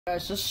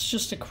Guys, this is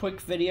just a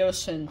quick video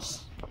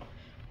since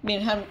me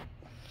and him,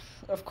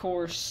 of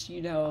course, I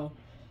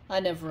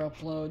never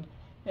upload,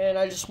 and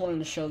I just wanted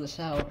to show this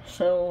out.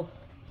 So,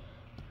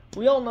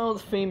 we all know the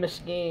famous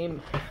game,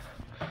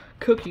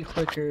 Cookie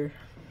Clicker.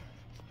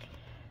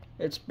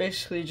 It's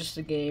basically just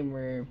a game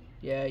where,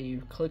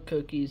 you click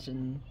cookies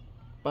and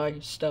buy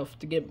stuff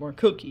to get more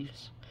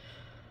cookies.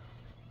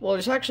 Well,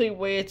 there's actually a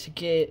way to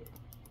get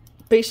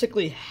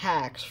basically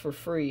hacks for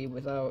free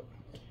without,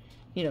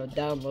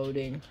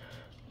 downloading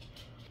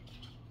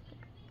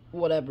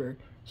whatever.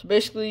 So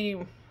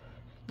basically,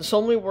 this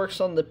only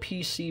works on the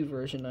PC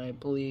version, I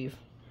believe.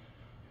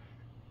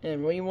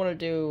 And what you want to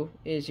do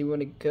is you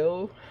want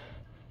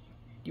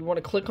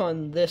to click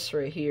on this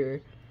right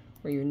here,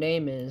 where your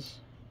name is.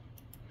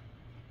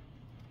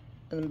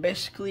 And then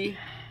basically,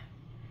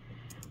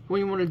 what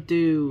you want to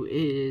do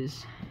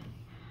is,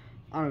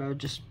 I don't know,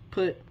 just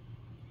put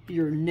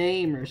your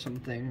name or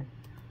something.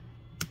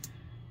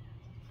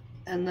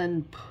 And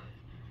then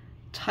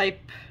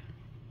type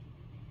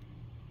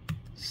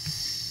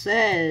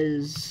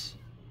says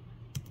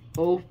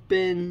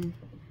open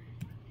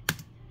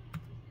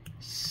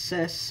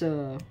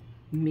sesame,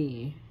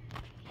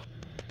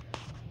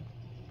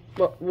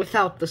 but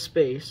without the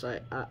space.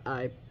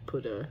 I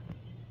put a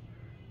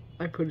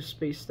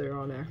space there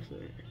on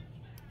accident,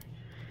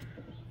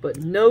 but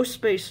no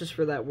spaces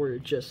for that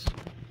word, just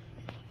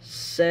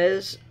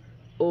says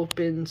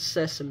open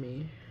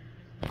sesame.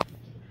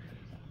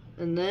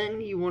 And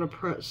then you want to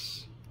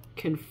press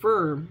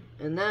confirm,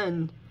 and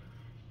then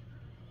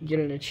you get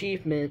an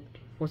achievement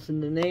within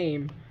the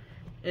name.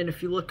 And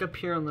if you look up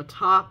here on the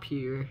top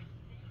here,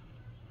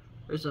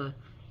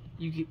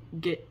 you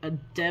get a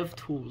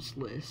DevTools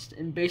list,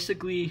 and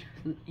basically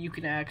you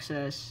can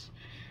just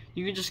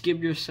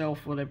give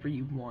yourself whatever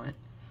you want.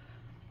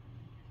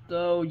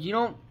 Though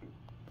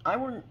I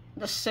wouldn't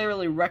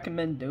necessarily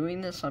recommend doing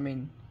this. I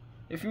mean,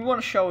 if you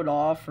want to show it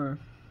off or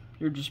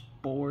you're just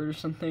bored or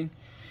something,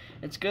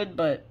 it's good,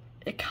 but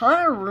it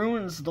kind of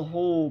ruins the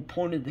whole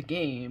point of the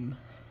game.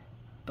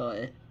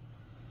 But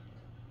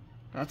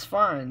that's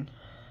fine.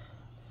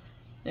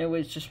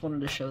 Anyways, just wanted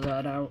to show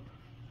that out.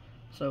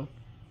 So,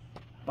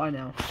 bye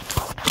now.